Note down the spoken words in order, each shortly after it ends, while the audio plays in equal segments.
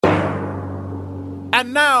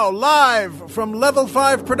And now, live from Level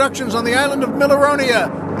 5 Productions on the island of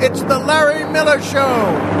Milleronia, it's The Larry Miller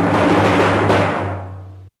Show.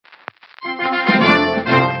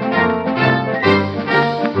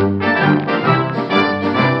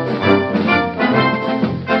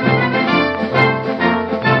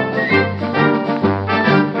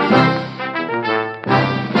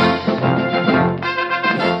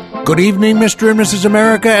 Good evening, Mr. and Mrs.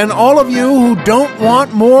 America, and all of you who don't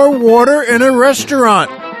want more water in a restaurant.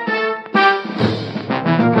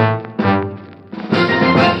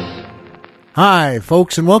 Hi,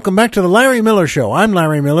 folks, and welcome back to the Larry Miller Show. I'm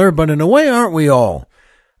Larry Miller, but in a way, aren't we all?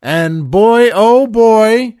 And boy, oh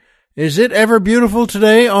boy, is it ever beautiful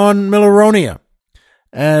today on Milleronia.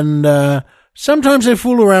 And sometimes I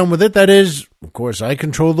fool around with it. That is, of course, I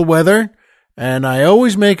control the weather, and I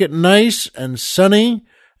always make it nice and sunny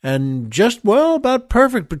and just, well, about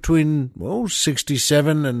perfect between,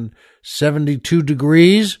 67 and 72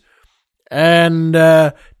 degrees. And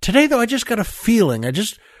today, though, I just got a feeling. I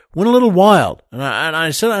just went a little wild. And I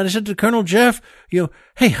said to Colonel Jeff,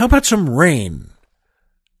 hey, how about some rain?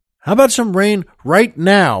 How about some rain right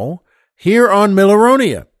now here on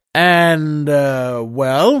Milleronia? And,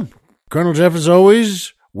 Colonel Jeff is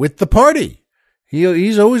always with the party.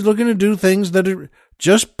 He's always looking to do things that are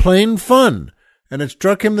just plain fun. And it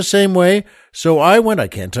struck him the same way, so I went. I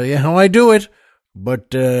can't tell you how I do it, but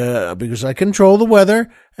because I control the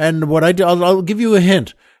weather, and what I do, I'll give you a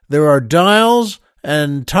hint. There are dials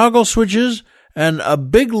and toggle switches and a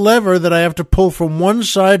big lever that I have to pull from one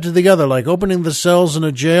side to the other, like opening the cells in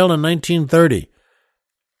a jail in 1930.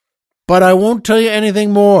 But I won't tell you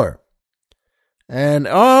anything more. And,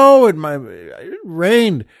 it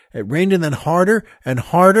rained. It rained and then harder and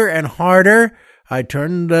harder and harder. I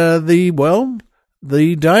turned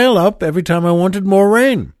the dial up every time I wanted more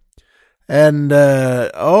rain. And,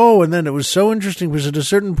 and then it was so interesting because at a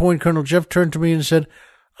certain point, Colonel Jeff turned to me and said,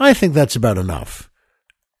 I think that's about enough.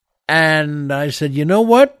 And I said, you know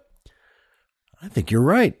what? I think you're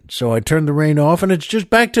right. So I turned the rain off, and it's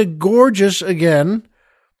just back to gorgeous again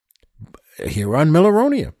here on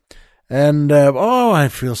Milleronia. And, I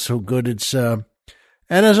feel so good. It's, and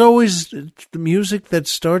as always, it's the music that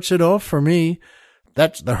starts it off for me.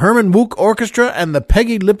 That's the Herman Wouk Orchestra and the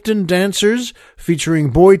Peggy Lipton Dancers, featuring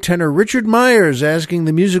boy tenor Richard Myers asking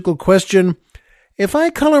the musical question, if I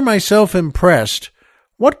color myself impressed,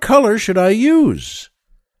 what color should I use?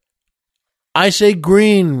 I say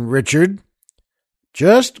green, Richard.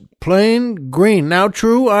 Just plain green. Now,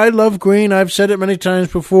 true, I love green. I've said it many times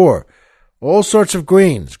before. All sorts of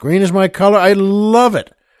greens. Green is my color. I love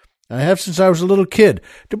it. I have since I was a little kid.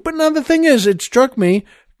 But now the thing is, it struck me,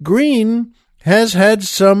 green has had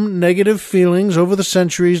some negative feelings over the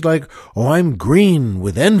centuries, like, I'm green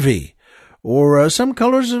with envy. Or some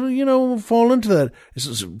colors, fall into that.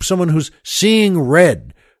 Someone who's seeing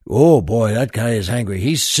red. Oh, boy, that guy is angry.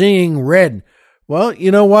 He's seeing red. Well,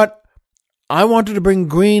 you know what? I wanted to bring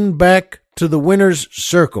green back to the winner's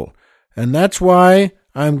circle. And that's why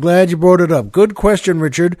I'm glad you brought it up. Good question,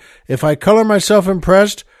 Richard. If I color myself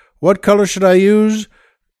impressed, what color should I use?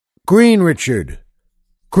 Green, Richard.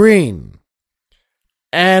 Green.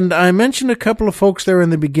 And I mentioned a couple of folks there in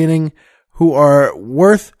the beginning who are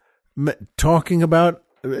worth talking about.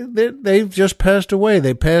 They've just passed away.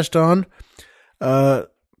 They passed on.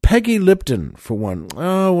 Peggy Lipton, for one.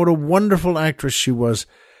 Oh, what a wonderful actress she was.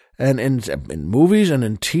 And in movies and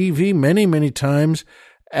in TV many, many times.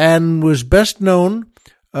 And was best known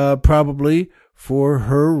probably for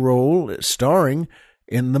her role starring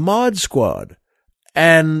in the Mod Squad.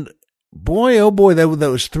 And boy, oh boy,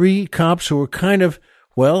 those three cops who were kind of,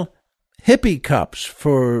 hippie cops,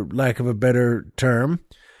 for lack of a better term.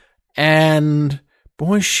 And,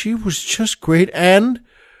 boy, she was just great. And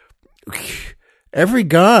every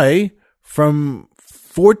guy from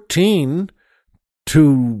 14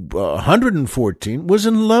 to 114 was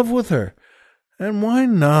in love with her. And why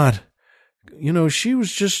not? She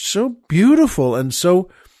was just so beautiful and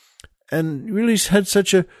really had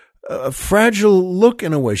such a fragile look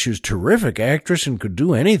in a way. She was a terrific actress and could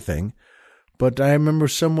do anything. But I remember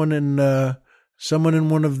someone in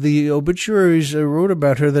one of the obituaries wrote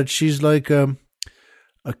about her that she's like a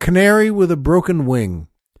canary with a broken wing.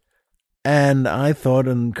 And I thought,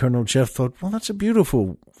 and Colonel Jeff thought, well, that's a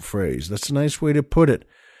beautiful phrase. That's a nice way to put it.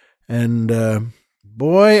 And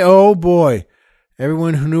boy, oh boy,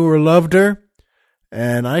 everyone who knew her loved her.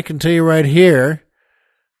 And I can tell you right here,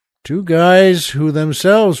 two guys who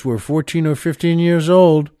themselves were 14 or 15 years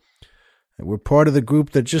old were part of the group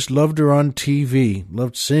that just loved her on TV,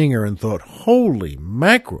 loved seeing her, and thought, holy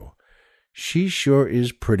mackerel, she sure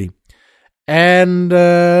is pretty. And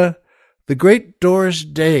the great Doris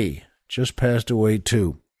Day just passed away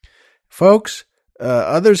too. Folks,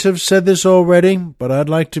 others have said this already, but I'd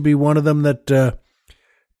like to be one of them that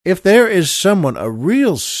if there is someone, a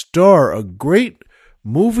real star, a great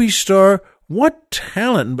movie star, what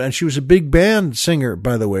talent. And she was a big band singer,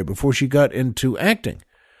 by the way, before she got into acting.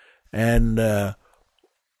 And an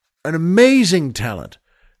amazing talent.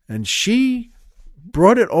 And she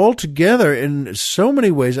brought it all together in so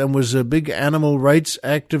many ways and was a big animal rights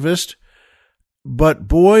activist. But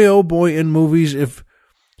boy, oh boy, in movies,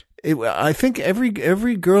 I think every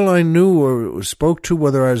girl I knew or spoke to,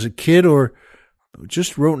 whether I was a kid or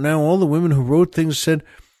just wrote now, all the women who wrote things said,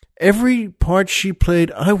 every part she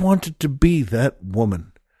played, I wanted to be that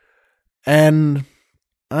woman. And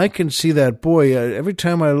I can see that. Boy, every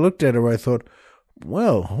time I looked at her, I thought,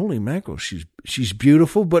 well, holy mackerel, she's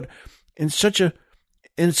beautiful, but in such a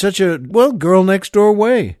girl next door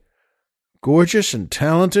way. Gorgeous and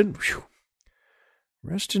talented. Whew.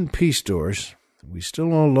 Rest in peace, Doris. We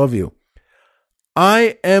still all love you.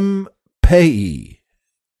 I.M. Pei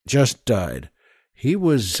just died. He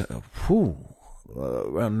was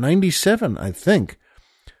around 97, I think.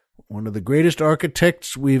 One of the greatest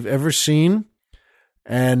architects we've ever seen.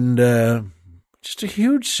 And just a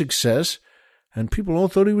huge success. And people all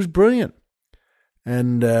thought he was brilliant.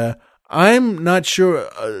 And I'm not sure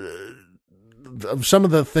of some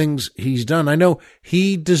of the things he's done. I know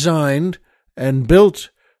he designed and built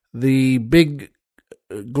the big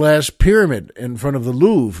glass pyramid in front of the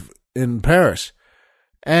Louvre in Paris.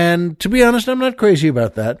 And to be honest, I'm not crazy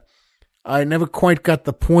about that. I never quite got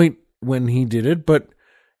the point when he did it, but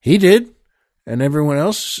he did, and everyone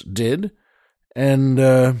else did. And,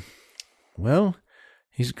 well,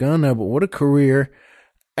 he's gone now, but what a career.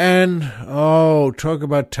 And, talk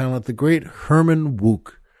about talent, the great Herman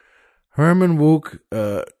Wouk. Herman Wouk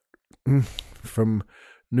from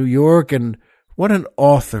New York, and what an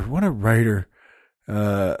author, what a writer.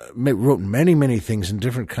 Wrote many, many things and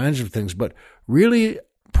different kinds of things, but really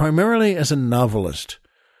primarily as a novelist.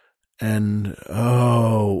 And,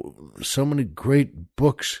 so many great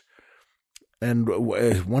books. And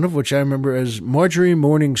one of which I remember as Marjorie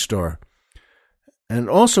Morningstar. And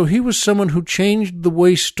also, he was someone who changed the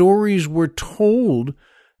way stories were told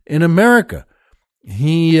in America.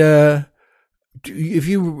 He, if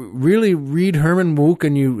you really read Herman Wouk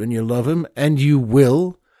and you love him, and you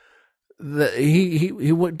will, he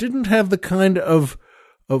didn't have the kind of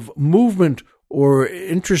movement or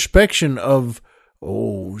introspection of,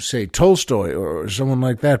 say Tolstoy or someone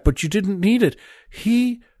like that, but you didn't need it.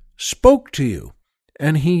 He spoke to you,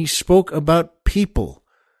 and he spoke about people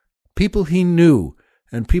he knew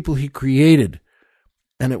and people he created,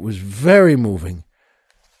 and it was very moving.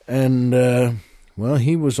 And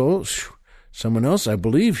he was someone else. I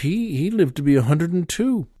believe he lived to be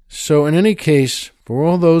 102. So in any case, for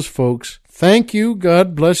all those folks, thank you,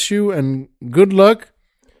 God bless you, and good luck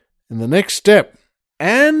in the next step.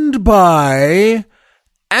 And by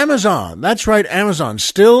Amazon. That's right, Amazon.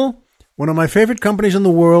 Still one of my favorite companies in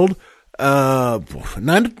the world,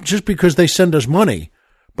 not just because they send us money,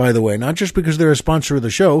 by the way, not just because they're a sponsor of the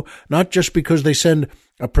show, not just because they send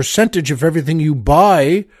a percentage of everything you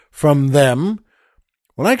buy from them.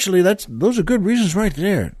 Well, actually, those are good reasons right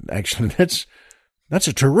there. Actually, that's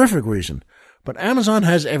a terrific reason. But Amazon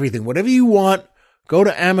has everything. Whatever you want, go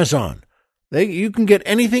to Amazon. You can get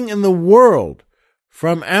anything in the world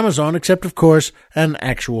from Amazon, except, of course, an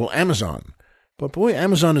actual Amazon. But boy,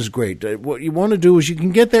 Amazon is great. What you want to do is you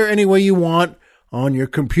can get there any way you want, on your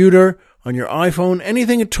computer, on your iPhone,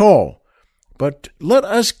 anything at all. But let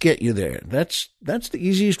us get you there. That's the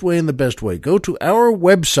easiest way and the best way. Go to our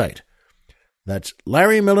website. That's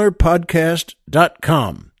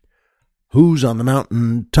LarryMillerPodcast.com. Who's on the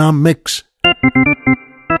mountain? Tom Mix.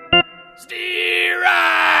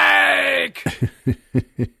 Steerike!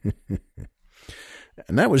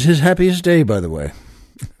 And that was his happiest day, by the way.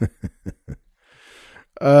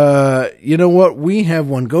 You know what? We have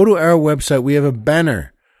one. Go to our website. We have a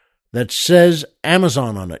banner that says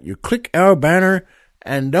Amazon on it. You click our banner,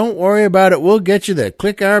 and don't worry about it. We'll get you there.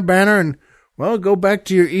 Click our banner and, go back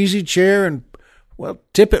to your easy chair and,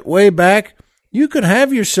 tip it way back. You could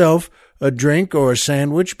have yourself a drink or a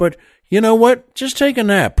sandwich, but you know what? Just take a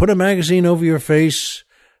nap. Put a magazine over your face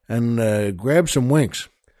and grab some winks.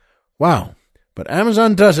 Wow. But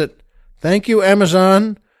Amazon does it. Thank you,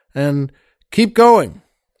 Amazon, and keep going.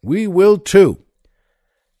 We will too.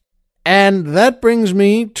 And that brings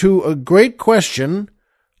me to a great question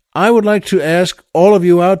I would like to ask all of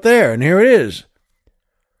you out there, and here it is.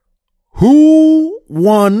 Who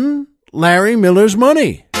won Larry Miller's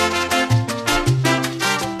money?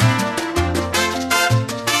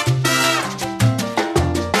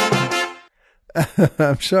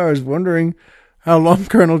 I'm sorry, I was wondering how long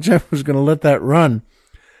Colonel Jeff was going to let that run.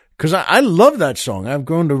 Because I love that song. I've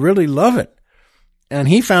grown to really love it. And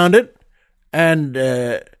he found it. And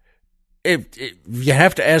if you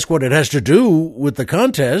have to ask what it has to do with the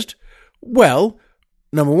contest, well,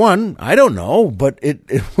 number one, I don't know, but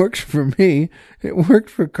it works for me. It worked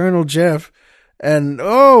for Colonel Jeff. And,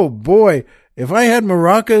 oh, boy, if I had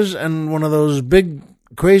maracas and one of those big,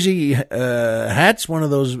 crazy hats, one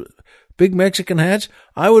of those big Mexican hats,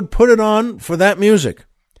 I would put it on for that music.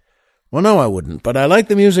 Well, no, I wouldn't, but I like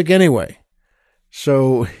the music anyway.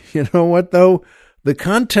 So, you know what, though? The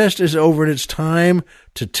contest is over and it's time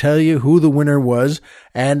to tell you who the winner was.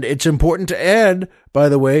 And it's important to add, by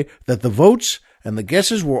the way, that the votes and the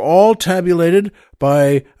guesses were all tabulated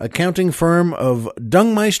by accounting firm of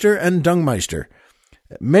Dungmeister and Dungmeister.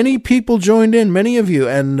 Many people joined in, many of you,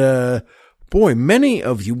 and boy, many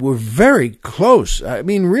of you were very close. I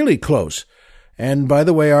mean, really close. And by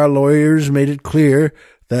the way, our lawyers made it clear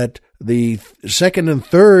that the second and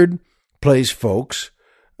third place folks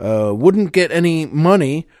wouldn't get any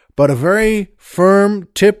money, but a very firm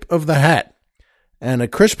tip of the hat and a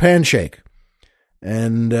crisp handshake.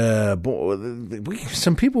 And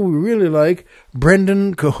some people we really like,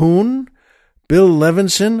 Brendan Cahoon, Bill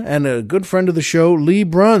Levinson, and a good friend of the show, Lee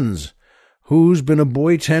Bruns, who's been a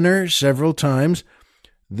boy tenor several times.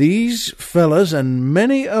 These fellas and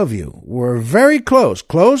many of you were very close,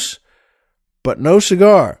 but no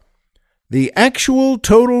cigar. The actual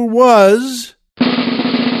total was...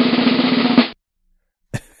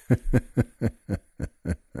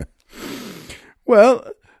 well,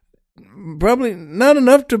 probably not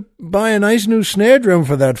enough to buy a nice new snare drum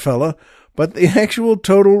for that fella, but the actual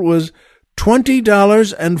total was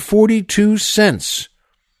 $20.42.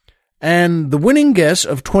 And the winning guess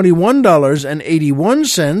of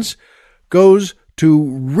 $21.81 goes to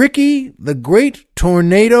Ricky the Great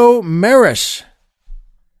Tornado Maris.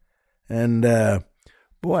 And,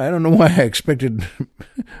 boy, I don't know why I expected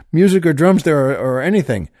music or drums there or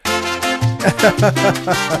anything.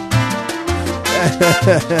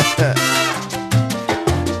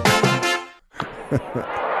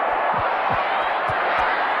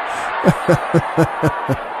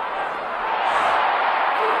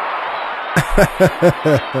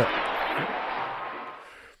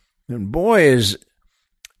 And boy, is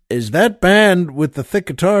that band with the thick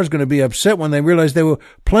guitars going to be upset when they realize they were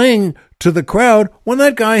playing to the crowd when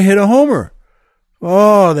that guy hit a homer.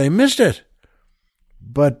 Oh, they missed it.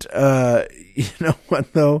 But, you know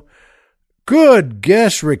what, though? Good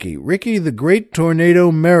guess, Ricky. Ricky the Great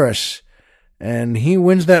Tornado Maris. And he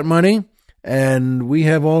wins that money, and we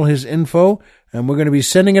have all his info, and we're going to be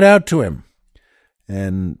sending it out to him.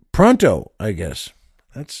 And pronto, I guess.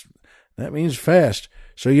 That means fast.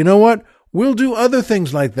 So you know what? We'll do other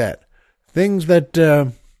things like that. Things that,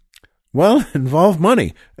 involve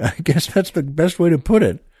money. I guess that's the best way to put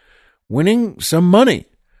it. Winning some money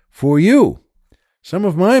for you. Some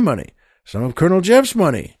of my money. Some of Colonel Jeff's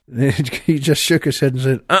money. He just shook his head and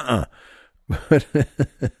said, But,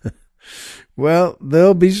 well,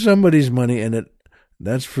 there'll be somebody's money in it.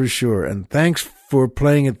 That's for sure. And thanks for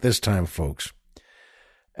playing it this time, folks.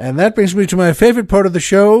 And that brings me to my favorite part of the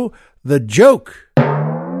show, the joke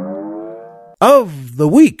of the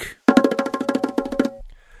week.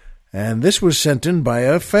 And this was sent in by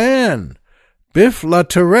a fan, Biff La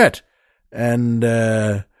Tourette. And,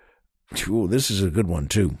 this is a good one,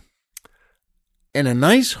 too. In a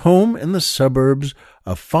nice home in the suburbs,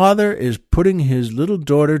 a father is putting his little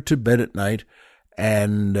daughter to bed at night,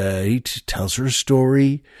 and he tells her a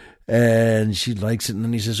story, and she likes it, and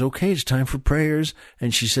then he says, okay, it's time for prayers,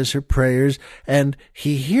 and she says her prayers, and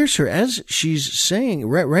he hears her as she's saying,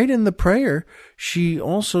 right in the prayer, she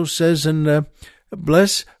also says, and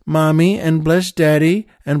bless mommy, and bless daddy,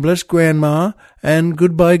 and bless grandma, and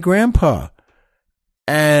goodbye grandpa.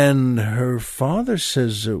 And her father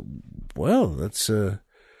says, well, that's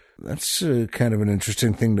kind of an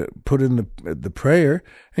interesting thing to put in the prayer.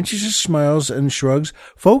 And she just smiles and shrugs.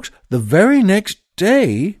 Folks, the very next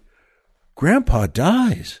day, Grandpa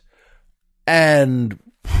dies. And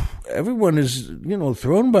everyone is,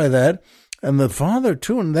 thrown by that. And the father,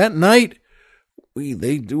 too. And that night,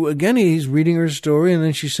 they do again, he's reading her story. And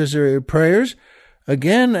then she says her prayers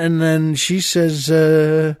again. And then she says,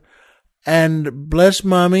 and bless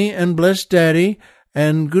mommy and bless daddy.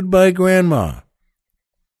 And goodbye, grandma.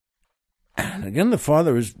 And again, the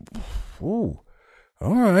father is, all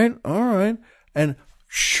right. And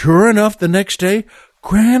sure enough, the next day,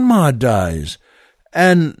 grandma dies.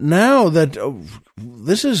 And now that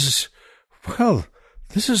this is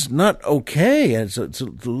not okay. It's a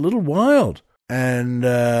little wild. And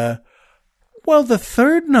Well, the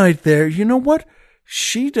third night there, you know what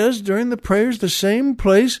she does during the prayers, the same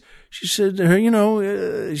place. She said,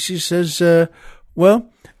 she says, well,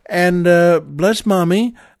 and bless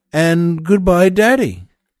Mommy and goodbye, Daddy.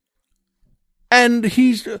 And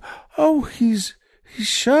he's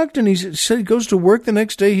shocked, and he said he goes to work the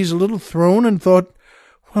next day. He's a little thrown and thought,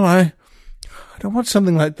 well, I don't want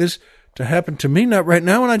something like this to happen to me, not right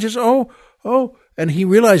now. And I just, and he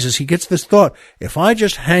realizes, he gets this thought, if I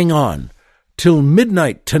just hang on till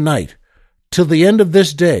midnight tonight, till the end of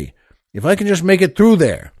this day, if I can just make it through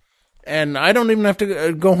there, and I don't even have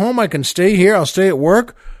to go home, I can stay here, I'll stay at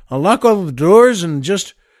work, I'll lock all the doors, and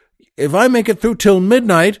just, if I make it through till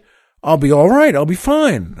midnight, I'll be all right, I'll be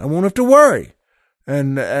fine, I won't have to worry.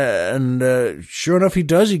 And sure enough, he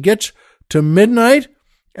does. He gets to midnight,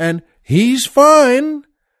 and he's fine.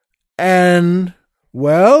 And,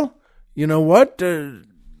 well, you know what?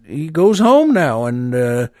 He goes home now,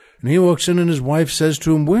 and he walks in, and his wife says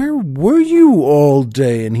to him, where were you all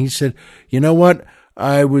day? And he said, you know what?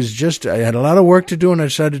 I had a lot of work to do, and I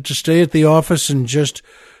decided to stay at the office and just,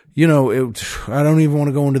 I don't even want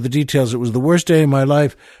to go into the details. It was the worst day of my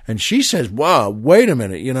life. And she says, wow, wait a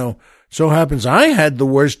minute, so happens I had the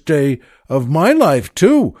worst day of my life,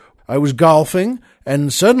 too. I was golfing,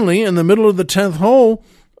 and suddenly, in the middle of the 10th hole,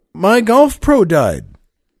 my golf pro died.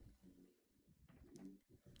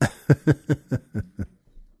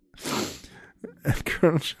 And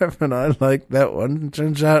Colonel Chef and I like that one. It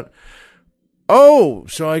turns out,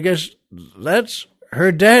 so I guess that's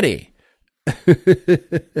her daddy.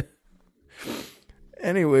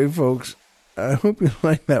 Anyway, folks, I hope you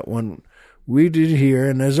like that one. We did here,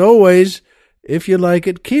 and as always, if you like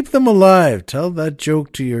it, keep them alive. Tell that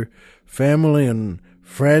joke to your family and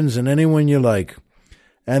friends and anyone you like.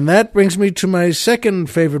 And that brings me to my second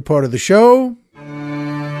favorite part of the show,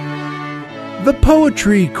 the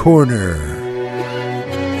Poetry Corner.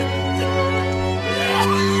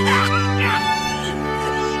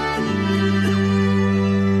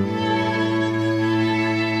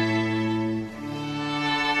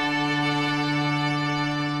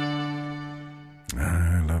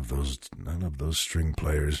 I love those string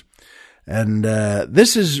players. And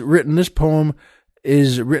this poem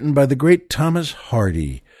is written by the great Thomas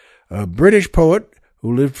Hardy, a British poet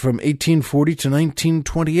who lived from 1840 to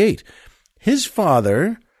 1928. His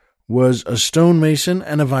father was a stonemason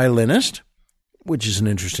and a violinist, which is an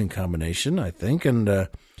interesting combination, I think. And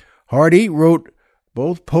Hardy wrote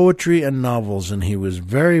both poetry and novels, and he was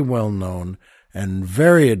very well known and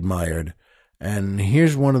very admired. And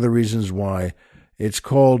here's one of the reasons why. It's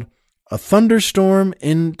called A Thunderstorm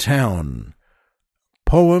in Town,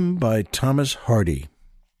 poem by Thomas Hardy.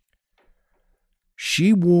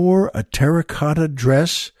 She wore a terracotta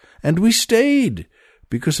dress, and we stayed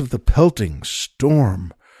because of the pelting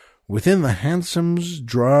storm within the hansom's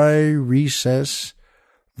dry recess.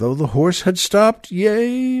 Though the horse had stopped,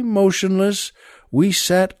 yea, motionless, we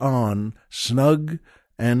sat on, snug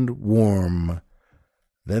and warm.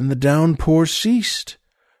 Then the downpour ceased,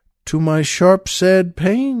 to my sharp sad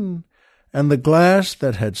pain, and the glass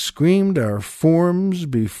that had screamed our forms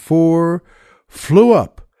before flew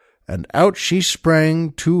up, and out she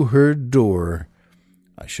sprang to her door.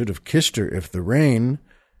 I should have kissed her if the rain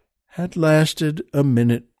had lasted a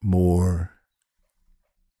minute more.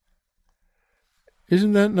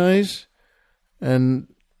 Isn't that nice? And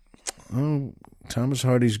Thomas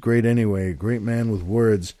Hardy's great anyway, a great man with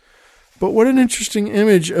words. But what an interesting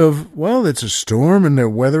image of, well, it's a storm and they're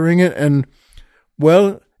weathering it. And,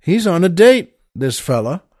 well, he's on a date, this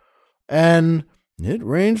fella. And it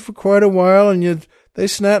rains for quite a while, and they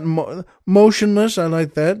sat motionless. I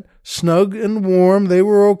like that. Snug and warm. They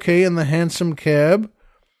were okay in the hansom cab.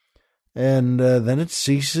 And then it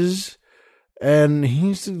ceases. And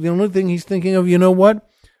the only thing he's thinking of, you know what?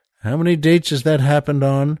 How many dates has that happened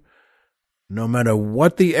on? No matter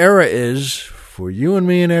what the era is, for you and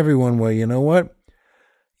me and everyone, well, you know what?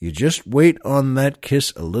 You just wait on that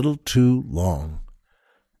kiss a little too long.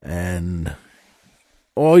 And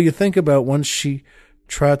all you think about once she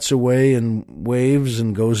trots away and waves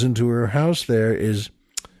and goes into her house there is,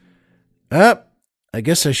 I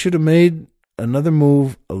guess I should have made another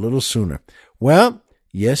move a little sooner. Well,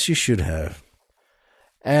 yes, you should have.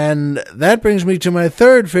 And that brings me to my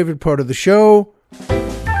third favorite part of the show,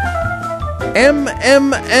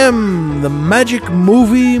 MMM, the Magic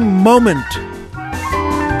Movie Moment.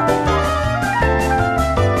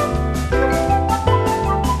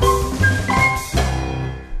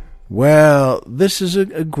 Well, this is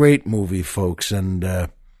a great movie, folks, and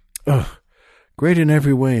great in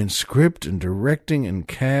every way, in script and directing and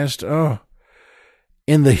cast. In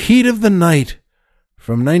the heat of the night,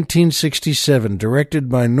 from 1967, directed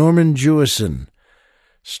by Norman Jewison,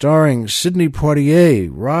 starring Sidney Poitier,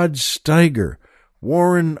 Rod Steiger,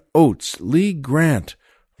 Warren Oates, Lee Grant,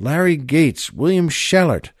 Larry Gates, William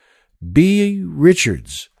Shallert, B.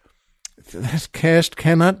 Richards. That cast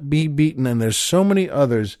cannot be beaten, and there's so many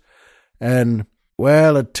others. And,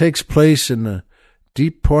 well, it takes place in the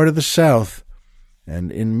deep part of the South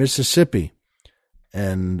and in Mississippi.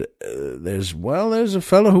 And there's a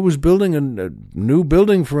fellow who was building a new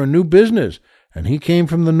building for a new business, and he came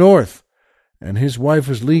from the North, and his wife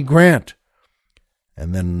was Lee Grant.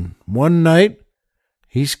 And then one night,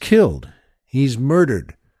 he's killed. He's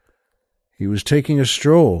murdered. He was taking a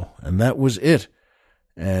stroll, and that was it.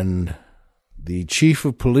 And the chief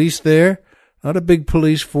of police there, not a big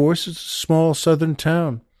police force, it's a small southern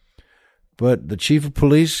town, but the chief of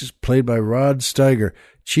police is played by Rod Steiger,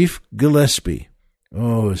 Chief Gillespie.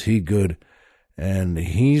 Oh, is he good. And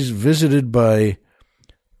he's visited by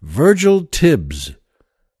Virgil Tibbs,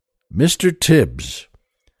 Mr. Tibbs.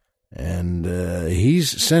 And he's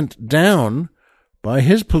sent down by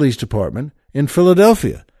his police department in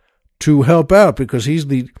Philadelphia to help out because he's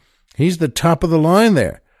the top of the line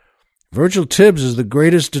there. Virgil Tibbs is the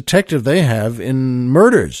greatest detective they have in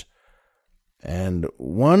murders. And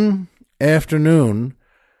one afternoon,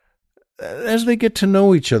 as they get to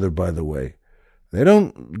know each other, by the way, they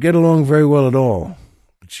don't get along very well at all.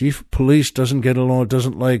 The chief of police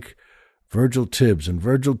doesn't like Virgil Tibbs, and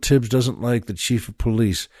Virgil Tibbs doesn't like the chief of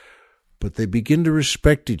police, but they begin to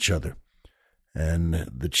respect each other. And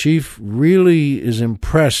the chief really is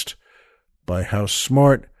impressed by how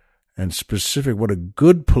smart and specific, what a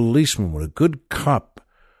good policeman, what a good cop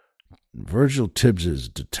Virgil Tibbs is,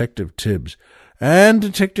 Detective Tibbs. And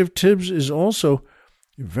Detective Tibbs is also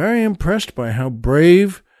very impressed by how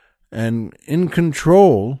brave and in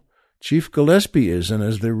control Chief Gillespie is. And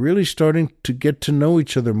as they're really starting to get to know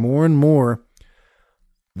each other more and more,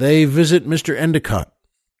 they visit Mr. Endicott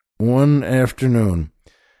one afternoon.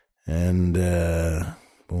 And,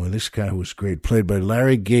 boy, this guy was great, played by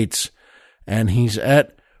Larry Gates. And he's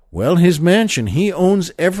at, well, his mansion. He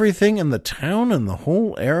owns everything in the town and the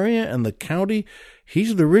whole area and the county.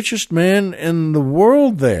 He's the richest man in the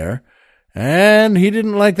world there. And he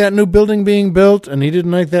didn't like that new building being built, and he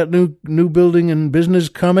didn't like that new building and business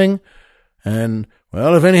coming. And,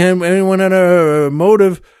 well, if anyone had a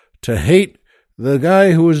motive to hate the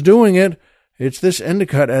guy who was doing it, it's this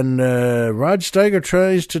Endicott. And Rod Steiger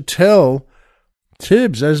tries to tell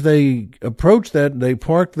Tibbs as they approach that, they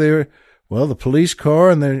park there, well, the police car,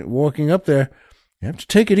 and they're walking up there. You have to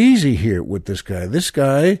take it easy here with this guy. This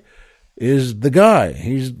guy is the guy.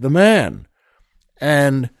 He's the man.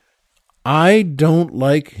 And I don't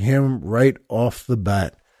like him right off the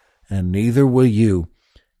bat, and neither will you.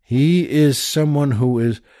 He is someone who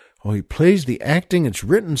is, he plays the acting. It's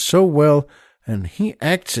written so well, and he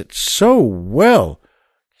acts it so well.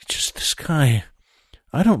 This guy,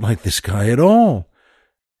 I don't like this guy at all.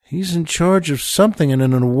 He's in charge of something, and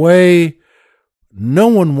in a way no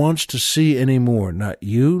one wants to see anymore. Not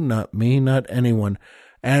you, not me, not anyone.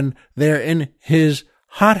 And they're in his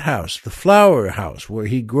hothouse, the flower house, where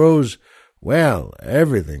he grows, well,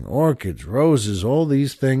 everything, orchids, roses, all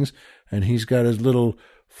these things. And he's got his little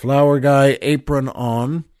flower guy apron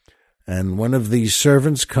on. And one of these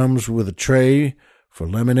servants comes with a tray for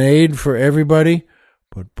lemonade for everybody.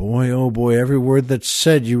 But boy, oh boy, every word that's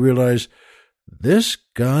said, you realize this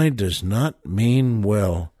guy does not mean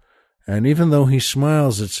well. And even though he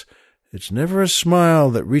smiles, it's never a smile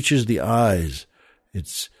that reaches the eyes.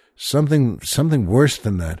 It's something worse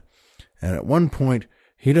than that. And at one point,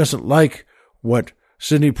 he doesn't like what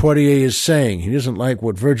Sidney Poitier is saying. He doesn't like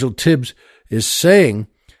what Virgil Tibbs is saying,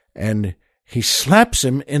 and he slaps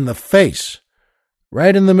him in the face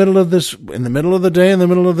right in the middle of the day, in the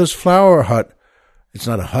middle of this flower hut. It's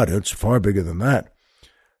not a hut, it's far bigger than that.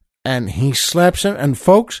 And he slaps him, and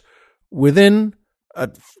folks, within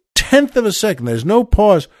a tenth of a second, there's no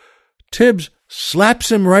pause, Tibbs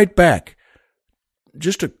slaps him right back.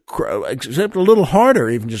 Except a little harder,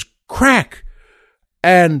 even just crack.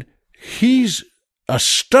 And he's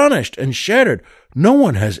astonished and shattered. No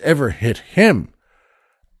one has ever hit him.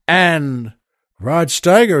 And Rod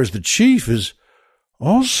Steiger, as the chief, is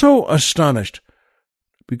also astonished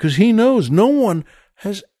because he knows no one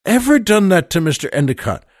has ever done that to Mr.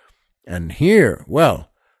 Endicott. And here,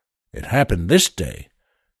 well, it happened this day.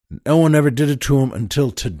 No one ever did it to him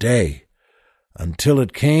until today, until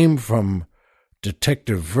it came from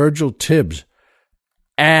Detective Virgil Tibbs.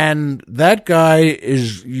 And that guy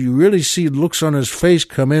is, you really see looks on his face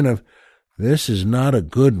come in of, this is not a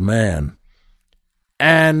good man.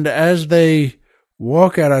 And as they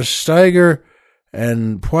walk out, Steiger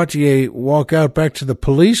and Poitier walk out back to the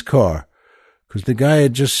police car because the guy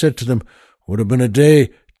had just said to them, would have been a day,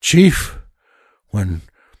 Chief, when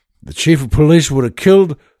the chief of police would have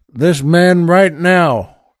killed this man right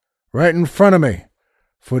now, right in front of me,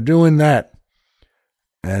 for doing that.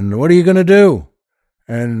 And what are you going to do?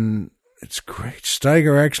 And it's great.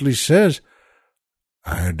 Steiger actually says,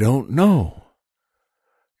 I don't know.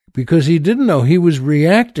 Because he didn't know. He was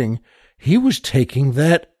reacting. He was taking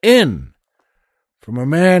that in from a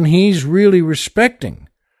man he's really respecting,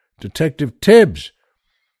 Detective Tibbs,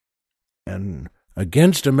 and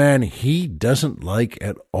against a man he doesn't like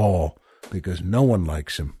at all because no one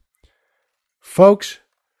likes him. Folks,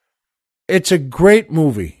 it's a great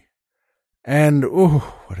movie. And,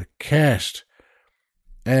 what a cast.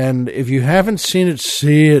 And if you haven't seen it,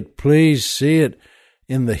 see it. Please see it.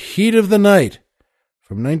 In the Heat of the Night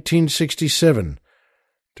from 1967.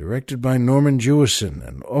 Directed by Norman Jewison.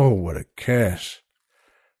 And, what a cast.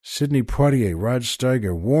 Sidney Poitier, Rod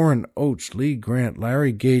Steiger, Warren Oates, Lee Grant,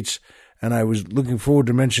 Larry Gates, and I was looking forward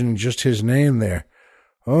to mentioning just his name there.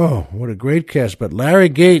 Oh, what a great cast. But Larry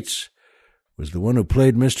Gates was the one who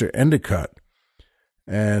played Mr. Endicott.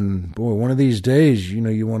 And, boy, one of these days,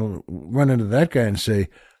 you want to run into that guy and say,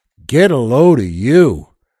 get a load of you.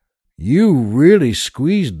 You really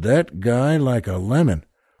squeezed that guy like a lemon.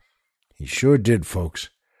 He sure did, folks.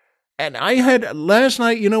 And I had, last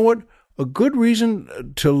night, you know what? A good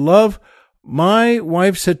reason to love. My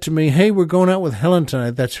wife said to me, hey, we're going out with Helen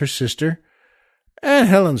tonight. That's her sister. And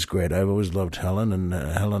Helen's great. I've always loved Helen. And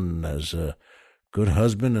Helen is a good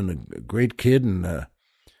husband and a great kid.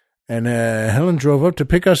 And Helen drove up to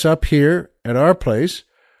pick us up here at our place.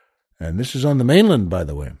 And this is on the mainland, by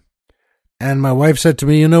the way. And my wife said to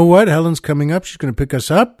me, you know what? Helen's coming up. She's going to pick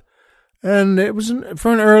us up. And it was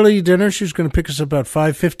for an early dinner. She was going to pick us up about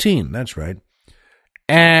 5:15. That's right.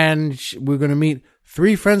 And we're going to meet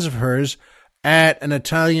 3 friends of hers at an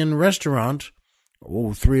Italian restaurant,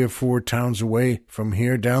 3 or 4 towns away from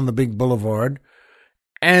here, down the big boulevard.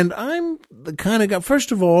 And I'm the kind of guy,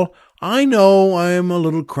 first of all, I know I'm a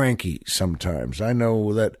little cranky sometimes. I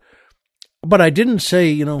know that, but I didn't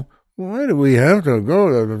say, why do we have to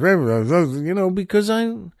go? Because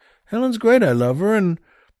Helen's great. I love her. And,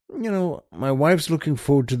 my wife's looking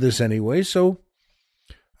forward to this anyway. So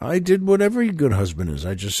I did what every good husband is.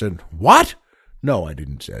 I just said, what? No, I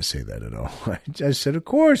didn't say that at all. I said, of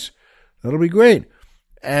course, that'll be great.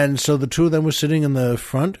 And so the 2 of them were sitting in the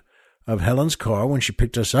front of Helen's car when she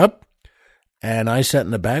picked us up. And I sat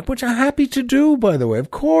in the back, which I'm happy to do, by the way.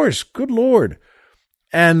 Of course. Good Lord.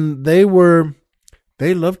 And they were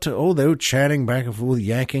chatting back and forth,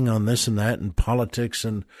 yakking on this and that and politics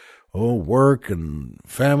and, work and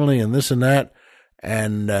family and this and that.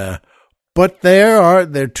 And, but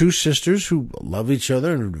they're 2 sisters who love each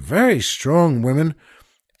other and are very strong women.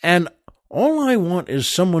 And all I want is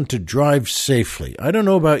someone to drive safely. I don't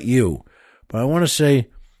know about you, but I want to say,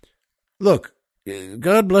 look,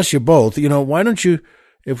 God bless you both. Why don't you,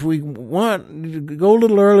 if we want, go a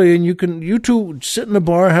little early and you 2 sit in the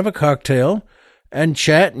bar, have a cocktail and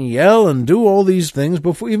chat and yell and do all these things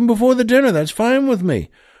even before the dinner. That's fine with me.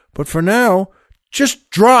 But for now, just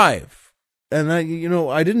drive. And I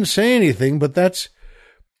didn't say anything, but that's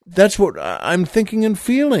what I'm thinking and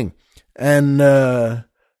feeling. And my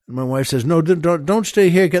wife says, no, don't stay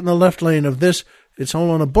here. Get in the left lane of this. It's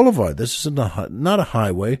all on a boulevard. This is not a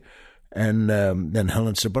highway. And then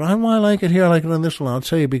Helen said, but I like it here. I like it on this one. I'll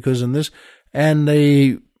tell you because in this. And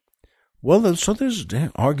they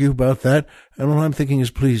argue about that. And what I'm thinking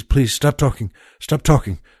is, please stop talking. Stop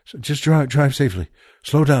talking. So just drive safely.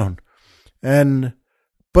 Slow down.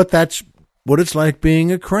 But that's what it's like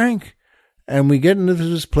being a crank. And we get into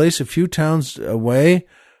this place a few towns away,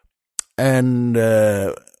 and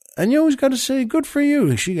you always got to say, good for you.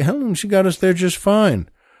 Helen, she got us there just fine.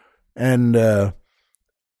 And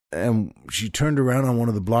she turned around on one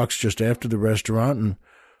of the blocks just after the restaurant and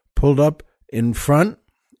pulled up in front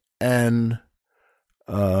and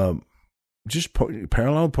just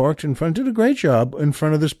parallel parked in front. Did a great job in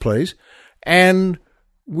front of this place. And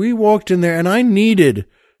we walked in there, and I needed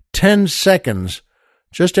 10 seconds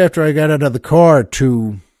just after I got out of the car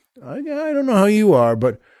to, I don't know how you are,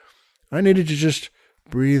 but I needed to just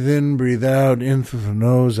breathe in, breathe out, in through the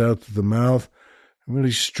nose, out through the mouth,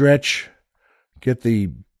 really stretch, get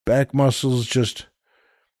the back muscles just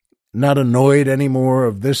not annoyed anymore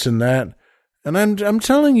of this and that. And I'm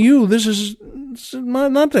telling you, this is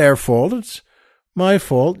not their fault. It's my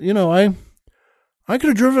fault. I could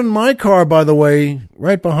have driven my car, by the way,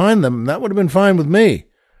 right behind them. That would have been fine with me.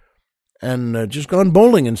 And just gone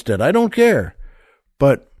bowling instead. I don't care.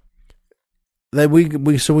 But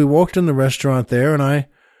we walked in the restaurant there,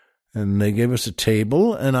 and they gave us a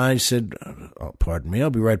table, and I said, oh, pardon me, I'll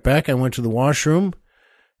be right back. I went to the washroom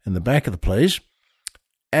in the back of the place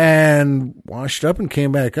and washed up and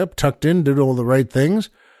came back up, tucked in, did all the right things,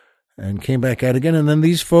 and came back out again. And then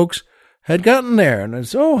these folks had gotten there, and I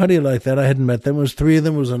said, oh, how do you like that? I hadn't met them. It was three of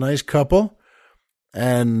them. It was a nice couple,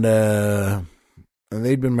 and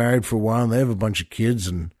they'd been married for a while, and they have a bunch of kids,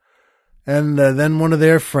 and then one of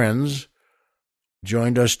their friends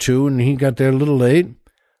joined us too, and he got there a little late.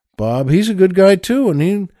 Bob, he's a good guy too,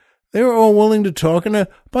 and they were all willing to talk. And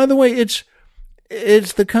by the way, it's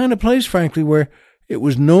the kind of place, frankly, where it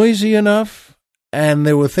was noisy enough, and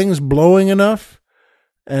there were things blowing enough,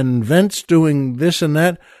 and vents doing this and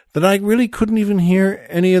that I really couldn't even hear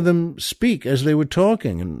any of them speak as they were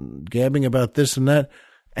talking and gabbing about this and that.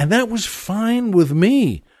 And that was fine with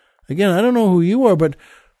me. Again, I don't know who you are, but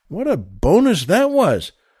what a bonus that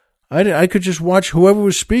was. I could just watch whoever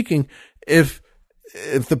was speaking. If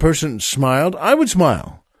the person smiled, I would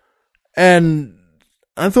smile. And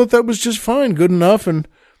I thought that was just fine, good enough. And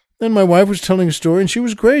then my wife was telling a story, and she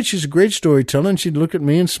was great. She's a great storyteller, and she'd look at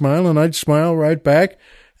me and smile, and I'd smile right back.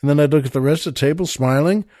 And then I'd look at the rest of the table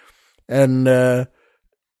smiling. And that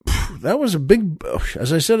was a big,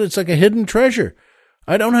 as I said, it's like a hidden treasure.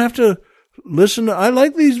 I don't have to listen. I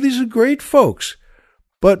like these are great folks.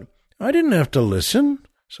 But I didn't have to listen,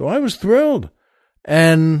 so I was thrilled.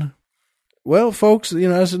 And, well, folks,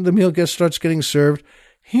 as the meal starts getting served,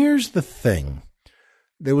 here's the thing.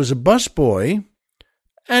 There was a busboy,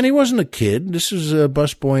 and he wasn't a kid. This was a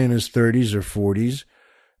busboy in his 30s or 40s,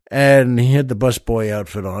 and he had the busboy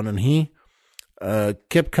outfit on, and he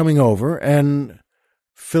kept coming over and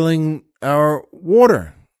filling our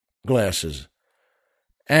water glasses.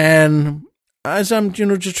 And as I'm,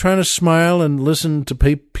 just trying to smile and listen to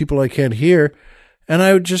people I can't hear, and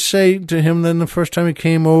I would just say to him, then the first time he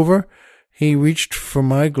came over, he reached for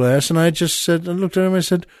my glass, and I just said, I looked at him, I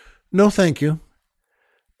said, no, thank you.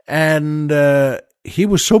 And he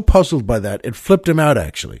was so puzzled by that, it flipped him out,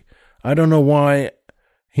 actually. I don't know why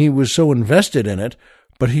he was so invested in it,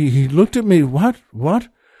 but he looked at me, what?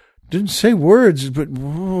 Didn't say words, but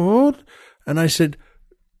what? And I said,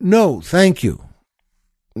 no, thank you.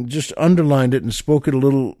 Just underlined it and spoke it a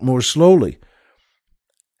little more slowly.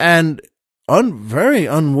 And very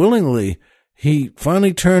unwillingly, he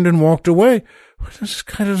finally turned and walked away. This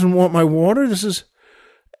guy doesn't want my water.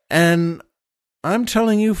 And I'm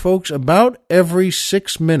telling you, folks, about every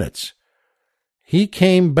 6 minutes, he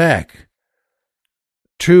came back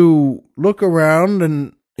to look around,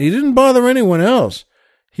 and he didn't bother anyone else.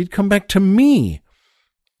 He'd come back to me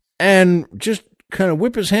and just kind of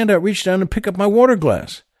whip his hand out, reach down and pick up my water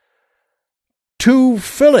glass to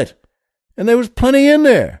fill it. And there was plenty in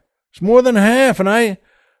there. It's more than half. And I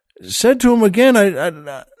said to him again,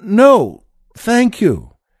 no, thank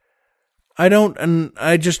you. And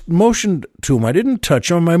I just motioned to him. I didn't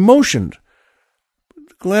touch him. I motioned. Put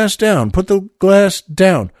the glass down. Put the glass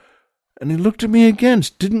down. And he looked at me again,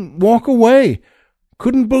 didn't walk away.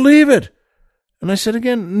 Couldn't believe it. And I said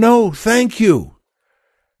again, no, thank you.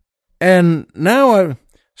 And now I'm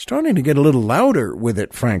starting to get a little louder with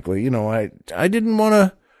it, frankly. I didn't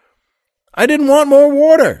want more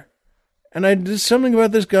water. And I did something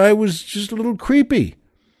about this guy was just a little creepy.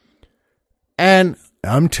 And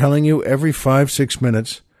I'm telling you, every 5-6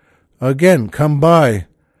 minutes, again, come by.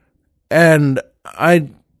 And I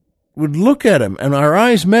would look at him, and our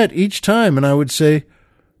eyes met each time, and I would say,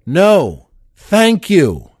 no, thank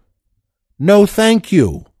you. No, thank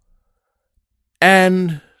you.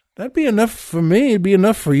 And that'd be enough for me. It'd be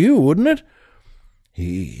enough for you, wouldn't it?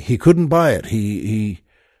 He couldn't buy it. He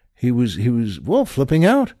was flipping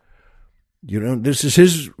out. This is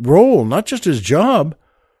his role, not just his job,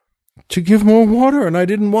 to give more water. And I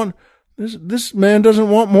didn't want this man doesn't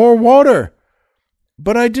want more water.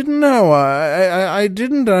 But I didn't know. I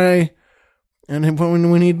didn't. And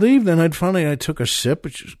when he'd leave, then I took a sip.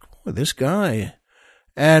 It's just, this guy.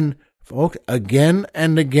 And folk again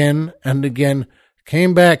and again and again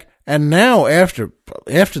came back. And now after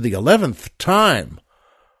the 11th time,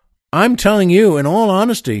 I'm telling you, in all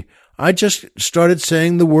honesty, I just started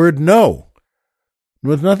saying the word no.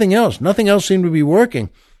 With nothing else. Nothing else seemed to be working.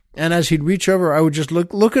 And as he'd reach over, I would just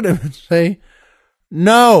look at him and say,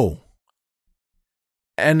 no.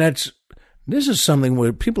 And this is something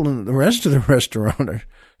where people in the rest of the restaurant are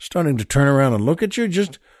starting to turn around and look at you.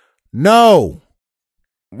 Just, no.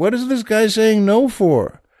 What is this guy saying no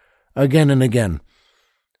for? Again and again.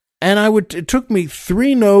 And it took me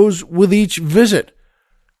 3 no's with each visit.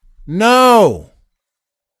 No.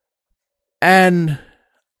 And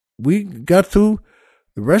we got through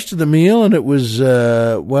the rest of the meal, and it was,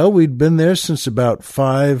 we'd been there since about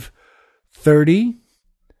 5:30.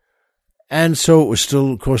 And so it was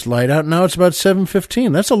still, of course, light out. Now it's about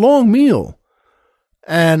 7:15. That's a long meal.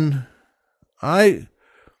 And I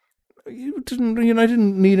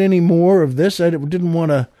didn't need any more of this. I didn't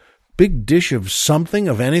want a big dish of something,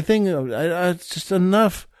 of anything. It's just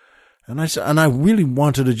enough. And I really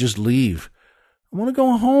wanted to just leave. I want to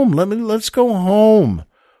go home. Let's go home.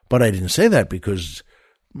 But I didn't say that because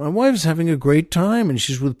my wife's having a great time and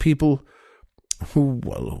she's with people who,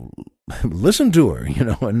 listen to her,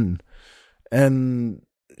 and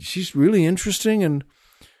she's really interesting, and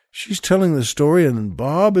she's telling the story, and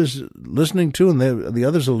Bob is listening too, and the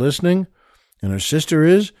others are listening, and her sister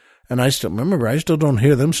is, and I still don't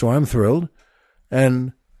hear them, so I'm thrilled.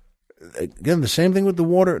 And again, the same thing with the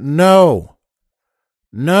water. No.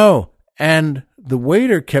 And the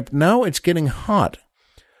waiter now it's getting hot.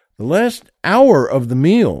 The last hour of the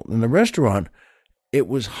meal in the restaurant, it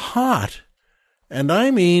was hot. And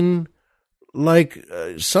I mean, like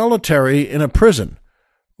solitary in a prison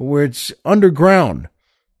where it's underground.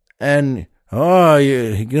 And,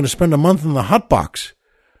 you're going to spend a month in the hot box.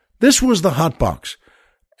 This was the hot box.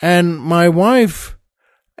 And my wife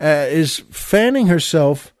is fanning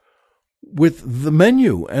herself with the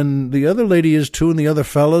menu. And the other lady is too, and the other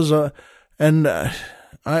fellas.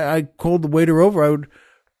 I called the waiter over. I would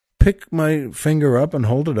pick my finger up and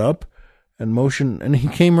hold it up and motion, and he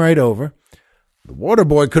came right over. The water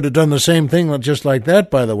boy could have done the same thing just like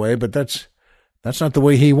that, by the way, but that's not the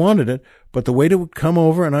way he wanted it. But the waiter would come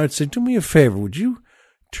over, and I'd say, do me a favor. Would you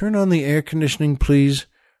turn on the air conditioning, please?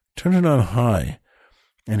 Turn it on high.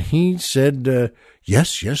 And he said,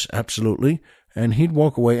 yes, absolutely. And he'd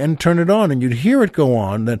walk away and turn it on, and you'd hear it go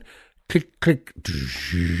on, then click, click,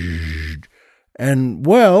 and,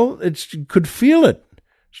 you could feel it.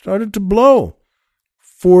 Started to blow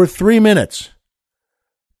for 3 minutes.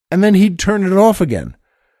 And then he'd turn it off again.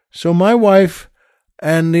 So my wife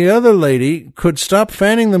and the other lady could stop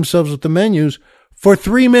fanning themselves with the menus for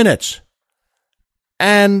 3 minutes.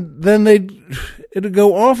 And then it'd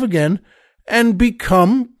go off again and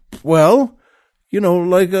become, like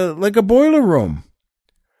a boiler room.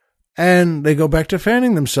 And they go back to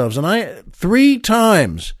fanning themselves. And 3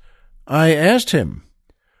 times I asked him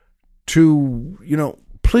to,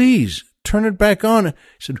 please turn it back on. He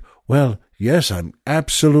said, well, yes, I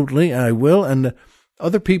will. And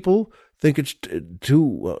other people think it's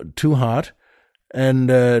too hot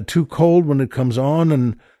and too cold when it comes on,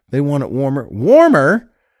 and they want it warmer. Warmer?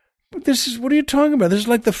 But what are you talking about? This is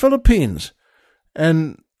like the Philippines.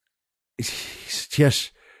 And he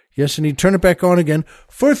said, yes, and he'd turn it back on again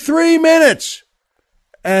for 3 minutes.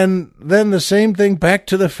 And then the same thing, back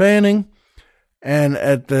to the fanning. And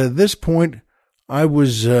at this point, I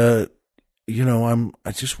was, I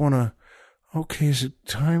just want to, okay, is it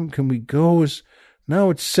time? Can we go? Now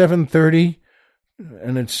it's 7:30,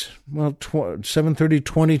 and it's, 7:30,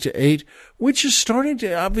 20 to 8, which is starting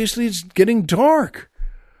to, obviously it's getting dark.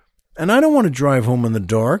 And I don't want to drive home in the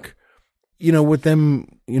dark, with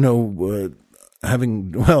them,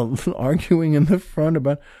 arguing in the front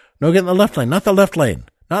about, no, get in the left lane, not the left lane,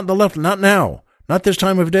 not now, not this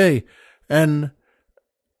time of day. And,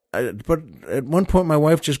 but at one point my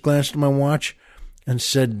wife just glanced at my watch and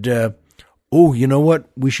said, you know what?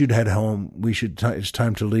 We should head home. It's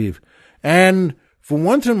time to leave. And for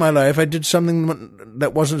once in my life, I did something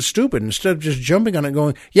that wasn't stupid. Instead of just jumping on it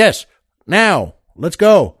going, yes, now, let's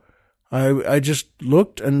go. I just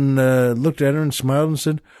looked at her and smiled and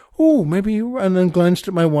said, oh, maybe you're right. And then glanced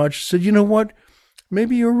at my watch, said, you know what?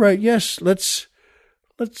 Maybe you're right. Yes, let's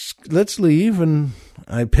leave. And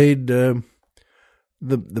I paid, the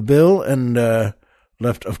bill and,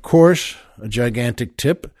 left, of course, a gigantic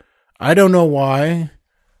tip. I don't know why.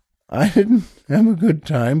 I didn't have a good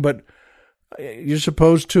time, but you're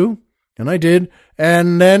supposed to, and I did.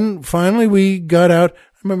 And then finally we got out. I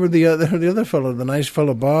remember the other fellow, the nice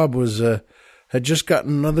fellow Bob, had just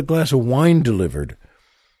gotten another glass of wine delivered,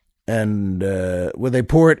 and where they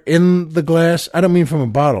pour it in the glass. I don't mean from a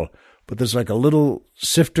bottle, but there's like a little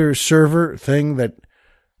sifter server thing that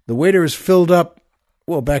the waiter has filled up.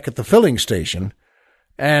 Back at the filling station.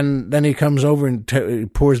 And then he comes over and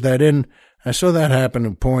pours that in. I saw that happen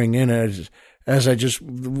and pouring in as I just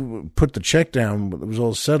put the check down. It was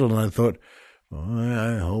all settled, and I thought,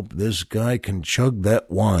 I hope this guy can chug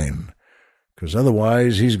that wine, because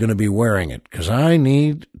otherwise he's going to be wearing it, because I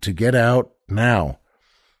need to get out now.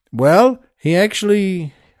 Well, he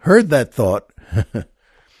actually heard that thought,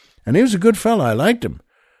 and he was a good fella. I liked him.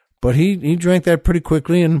 But he drank that pretty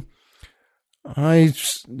quickly, and I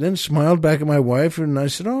then smiled back at my wife, and I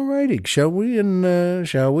said, all righty, shall we? And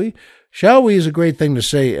shall we? Shall we is a great thing to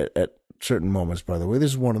say at certain moments, by the way.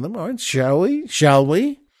 This is one of them. All right, shall we? Shall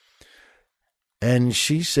we? And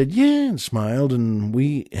she said, yeah, and smiled, and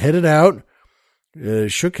we headed out,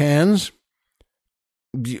 shook hands,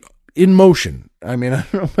 in motion. I mean, I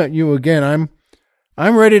don't know about you again.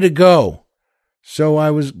 I'm ready to go. So I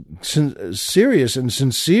was serious and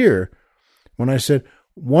sincere when I said,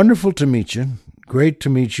 wonderful to meet you. Great to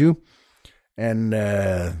meet you. And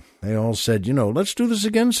they all said, let's do this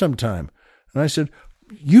again sometime. And I said,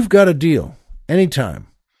 you've got a deal. Anytime.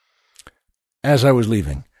 As I was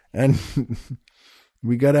leaving. And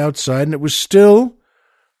we got outside, and it was still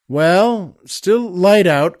light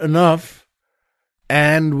out enough.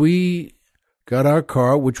 And we got our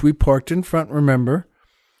car, which we parked in front, remember.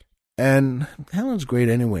 And Helen's great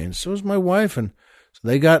anyway, and so is my wife. And so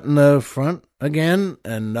they got in the front again,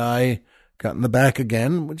 and I got in the back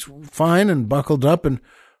again, which was fine, and buckled up, and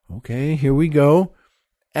okay, here we go.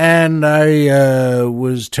 And I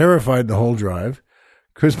was terrified the whole drive,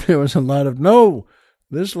 because there was a lot of, no,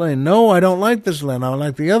 this lane, no, I don't like this lane, I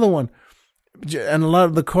like the other one. And a lot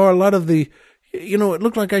of the, it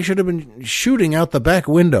looked like I should have been shooting out the back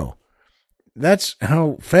window. That's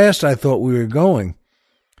how fast I thought we were going.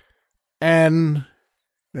 And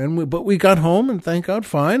then we got home, and thank God,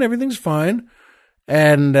 fine, everything's fine.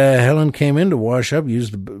 And Helen came in to wash up,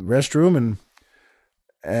 use the restroom,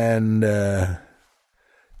 and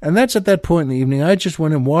that's at that point in the evening. I just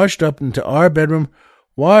went and washed up into our bedroom,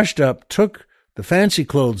 washed up, took the fancy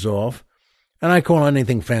clothes off, and I call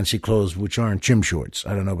anything fancy clothes which aren't gym shorts.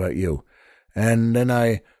 I don't know about you. And then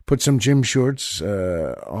I put some gym shorts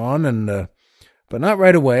on, but not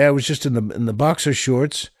right away. I was just in the boxer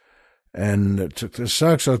shorts. And took the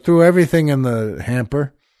socks. I threw everything in the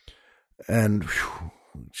hamper and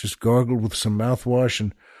just gargled with some mouthwash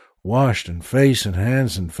and washed and face and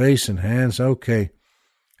hands. Okay.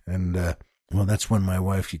 And, that's when my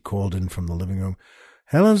wife, she called in from the living room.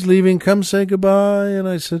 Helen's leaving. Come say goodbye. And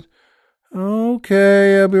I said,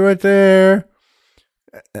 okay, I'll be right there.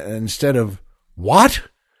 Instead of, what?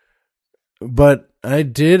 But I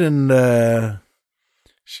did. And,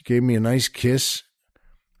 she gave me a nice kiss.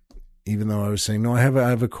 Even though I was saying, no, I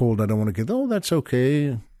have a cold, I don't want to get, oh, that's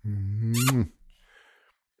okay. Mm-hmm.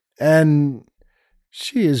 And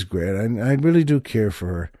she is great. I really do care for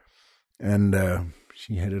her. And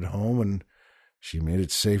she headed home, and she made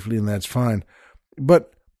it safely, and that's fine.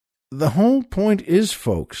 But the whole point is,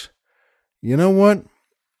 folks, you know what?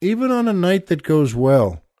 Even on a night that goes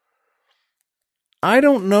well, I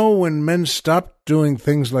don't know when men stopped doing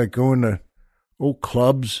things like going to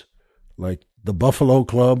clubs, like the Buffalo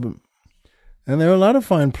Club. And there are a lot of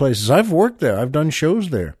fine places. I've worked there. I've done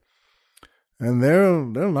shows there. And there are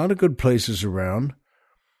a lot of good places around.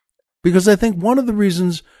 Because I think one of the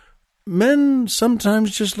reasons men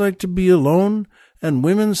sometimes just like to be alone, and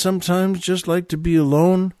women sometimes just like to be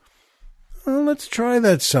alone, well, let's try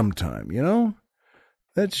that sometime,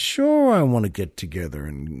 That's sure I want to get together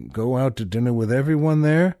and go out to dinner with everyone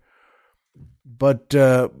there. But,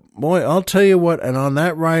 boy, I'll tell you what, and on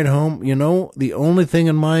that ride home, the only thing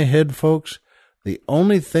in my head, folks, the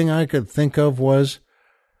only thing I could think of was,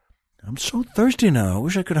 I'm so thirsty now. I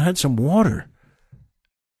wish I could have had some water.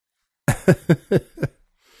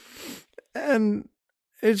 And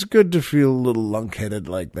it's good to feel a little lunk-headed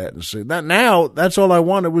like that and say, that now, that's all I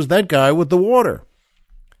wanted was that guy with the water.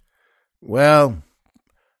 Well,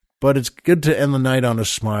 but it's good to end the night on a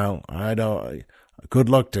smile. Good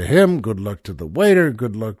luck to him, good luck to the waiter,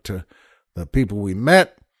 good luck to the people we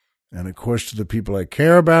met, and of course to the people I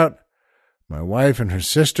care about, my wife and her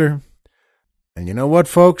sister. And you know what,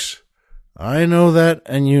 folks? I know that,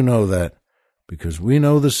 and you know that, because we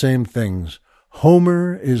know the same things.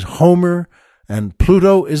 Homer is Homer, and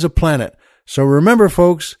Pluto is a planet. So remember,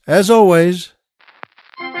 folks, as always,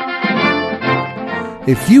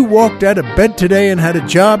 if you walked out of bed today and had a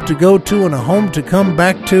job to go to and a home to come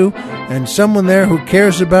back to, and someone there who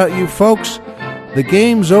cares about you, folks, the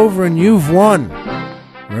game's over and you've won.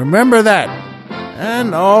 Remember that.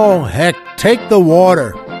 And, oh, heck, take the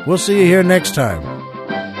water. We'll see you here next time.